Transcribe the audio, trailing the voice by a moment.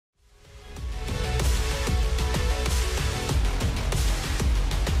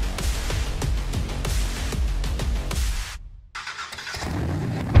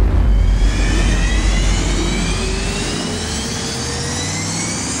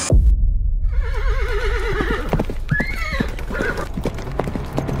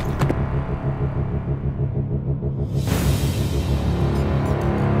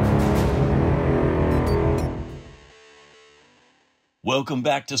Welcome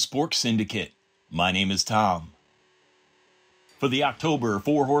back to Spork Syndicate. My name is Tom. For the October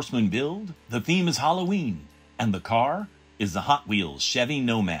Four Horsemen build, the theme is Halloween, and the car is the Hot Wheels Chevy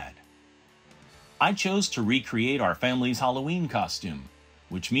Nomad. I chose to recreate our family's Halloween costume,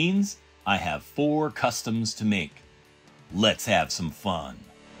 which means I have 4 customs to make. Let's have some fun.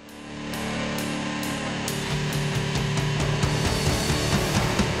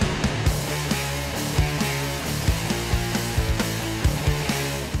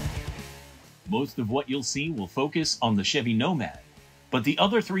 Most of what you'll see will focus on the Chevy Nomad, but the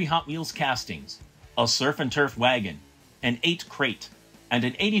other 3 Hot Wheels castings, a Surf and Turf wagon, an 8 crate, and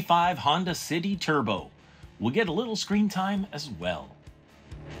an 85 Honda City Turbo, will get a little screen time as well.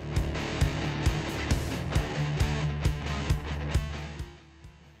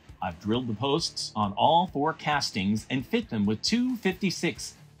 I've drilled the posts on all 4 castings and fit them with 2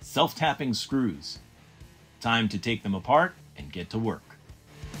 56 self-tapping screws. Time to take them apart and get to work.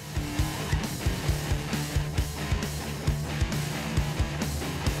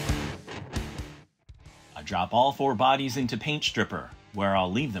 I drop all 4 bodies into Paint Stripper, where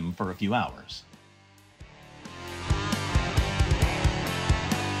I'll leave them for a few hours.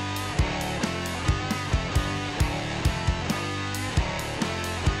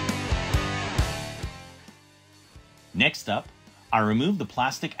 Next up, I remove the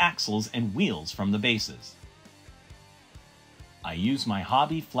plastic axles and wheels from the bases. I use my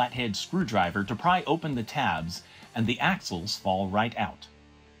hobby flathead screwdriver to pry open the tabs, and the axles fall right out.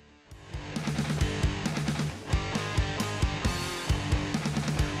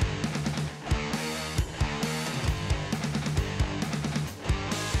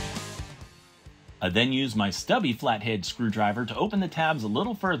 I then use my stubby flathead screwdriver to open the tabs a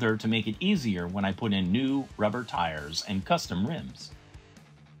little further to make it easier when I put in new rubber tires and custom rims.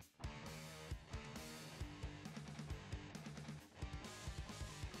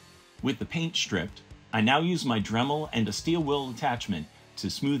 With the paint stripped, I now use my Dremel and a steel wheel attachment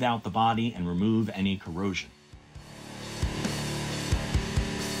to smooth out the body and remove any corrosion.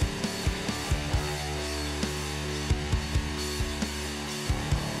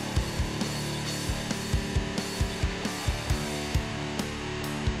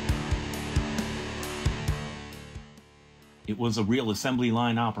 It was a real assembly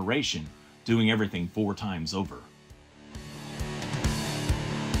line operation, doing everything 4 times over.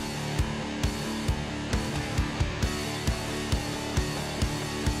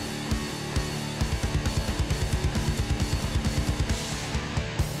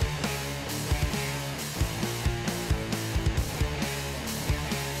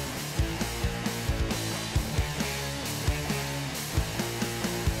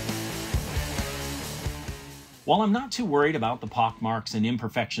 While I'm not too worried about the pockmarks and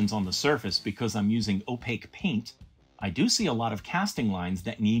imperfections on the surface because I'm using opaque paint, I do see a lot of casting lines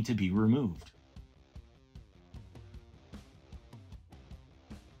that need to be removed.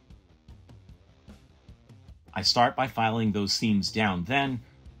 I start by filing those seams down, then,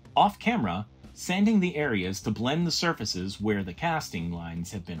 off camera, sanding the areas to blend the surfaces where the casting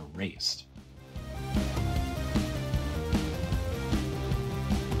lines have been erased.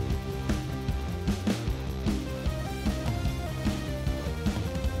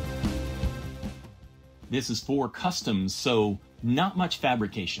 This is for customs, so not much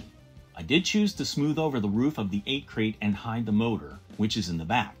fabrication. I did choose to smooth over the roof of the 8 crate and hide the motor, which is in the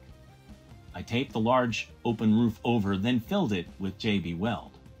back. I taped the large open roof over, then filled it with JB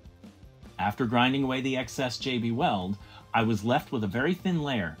Weld. After grinding away the excess JB Weld, I was left with a very thin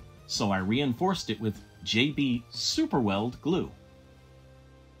layer, so I reinforced it with JB Super Weld glue.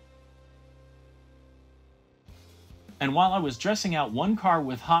 And while I was dressing out one car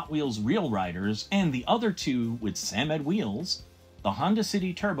with Hot Wheels Real Riders and the other 2 with Samed wheels, the Honda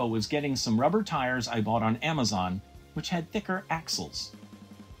City Turbo was getting some rubber tires I bought on Amazon, which had thicker axles.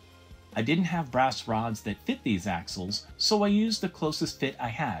 I didn't have brass rods that fit these axles, so I used the closest fit I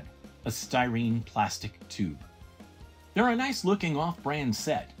had, a styrene plastic tube. They're a nice looking off-brand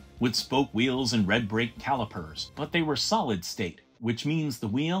set, with spoke wheels and red brake calipers, but they were solid state, which means the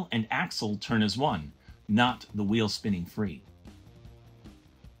wheel and axle turn as one, not the wheel spinning free.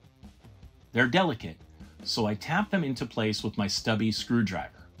 They're delicate, so I tap them into place with my stubby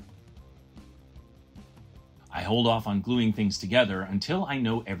screwdriver. I hold off on gluing things together until I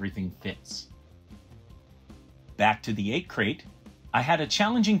know everything fits. Back to the 8 crate, I had a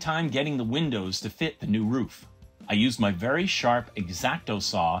challenging time getting the windows to fit the new roof. I used my very sharp X-Acto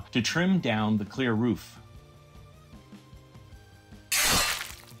saw to trim down the clear roof.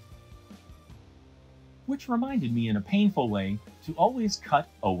 Which reminded me in a painful way to always cut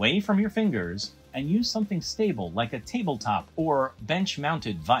away from your fingers and use something stable like a tabletop or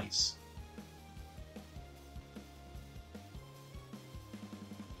bench-mounted vise.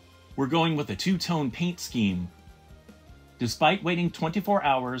 We're going with a two-tone paint scheme. Despite waiting 24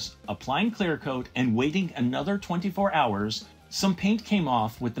 hours, applying clear coat, and waiting another 24 hours, some paint came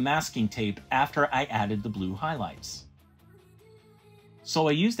off with the masking tape after I added the blue highlights. So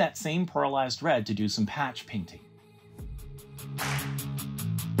I used that same pearlized red to do some patch painting.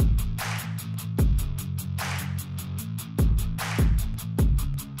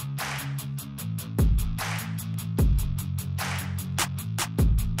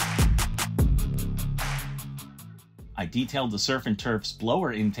 I detailed the Surf and Turf's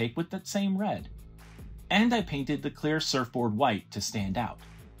blower intake with that same red. And I painted the clear surfboard white to stand out.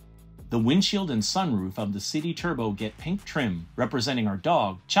 The windshield and sunroof of the City Turbo get pink trim, representing our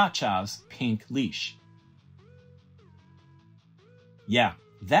dog, Cha-Cha's pink leash. Yeah,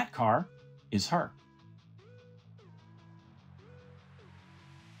 that car is her.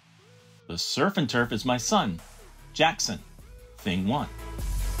 The Surf and Turf is my son, Jackson, Thing 1.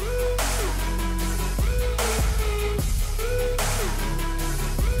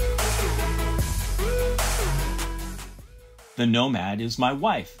 The Nomad is my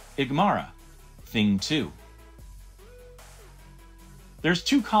wife, Igmara, Thing 2. There's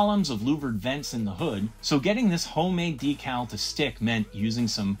 2 columns of louvered vents in the hood, so getting this homemade decal to stick meant using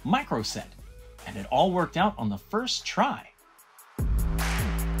some microset, and it all worked out on the first try.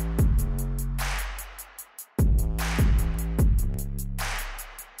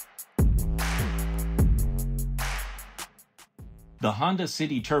 The Honda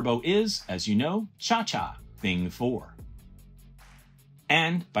City Turbo is, as you know, Cha-Cha, Thing 4.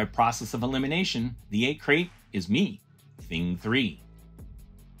 And, by process of elimination, the 8 crate is me, Thing 3.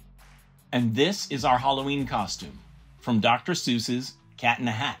 And this is our Halloween costume, from Dr. Seuss's Cat in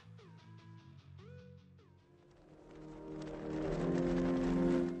a Hat.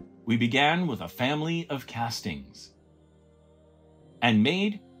 We began with a family of castings, and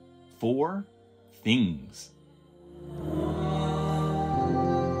made 4 things.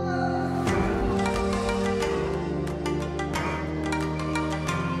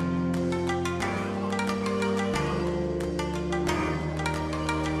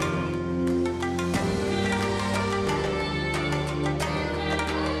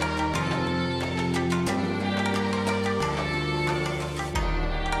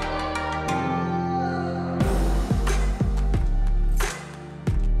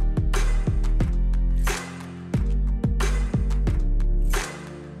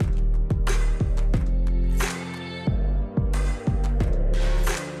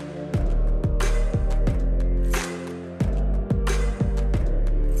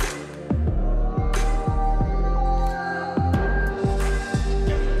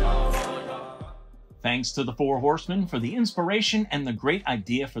 Thanks to the 4 Horsemen for the inspiration and the great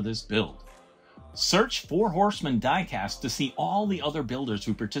idea for this build. Search 4 Horsemen diecast to see all the other builders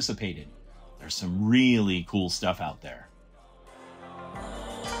who participated. There's some really cool stuff out there.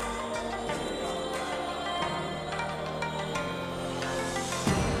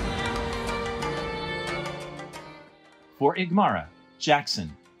 For Igmara,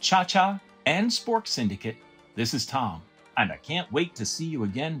 Jackson, Cha-Cha, and Spork Syndicate, this is Tom, and I can't wait to see you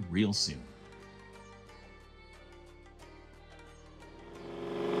again real soon.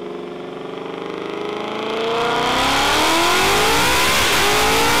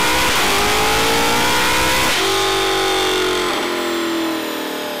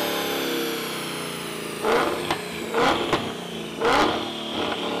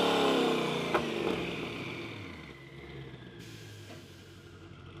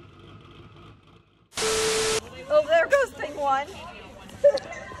 Oh, there goes Thing 1.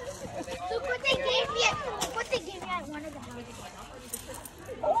 Look what they gave me. Look what they gave me at one of the houses.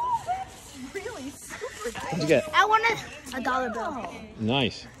 Oh, that's really super nice. What'd you get? I wanted a dollar bill.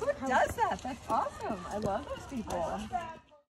 Nice. Who does that? That's awesome. I love those people.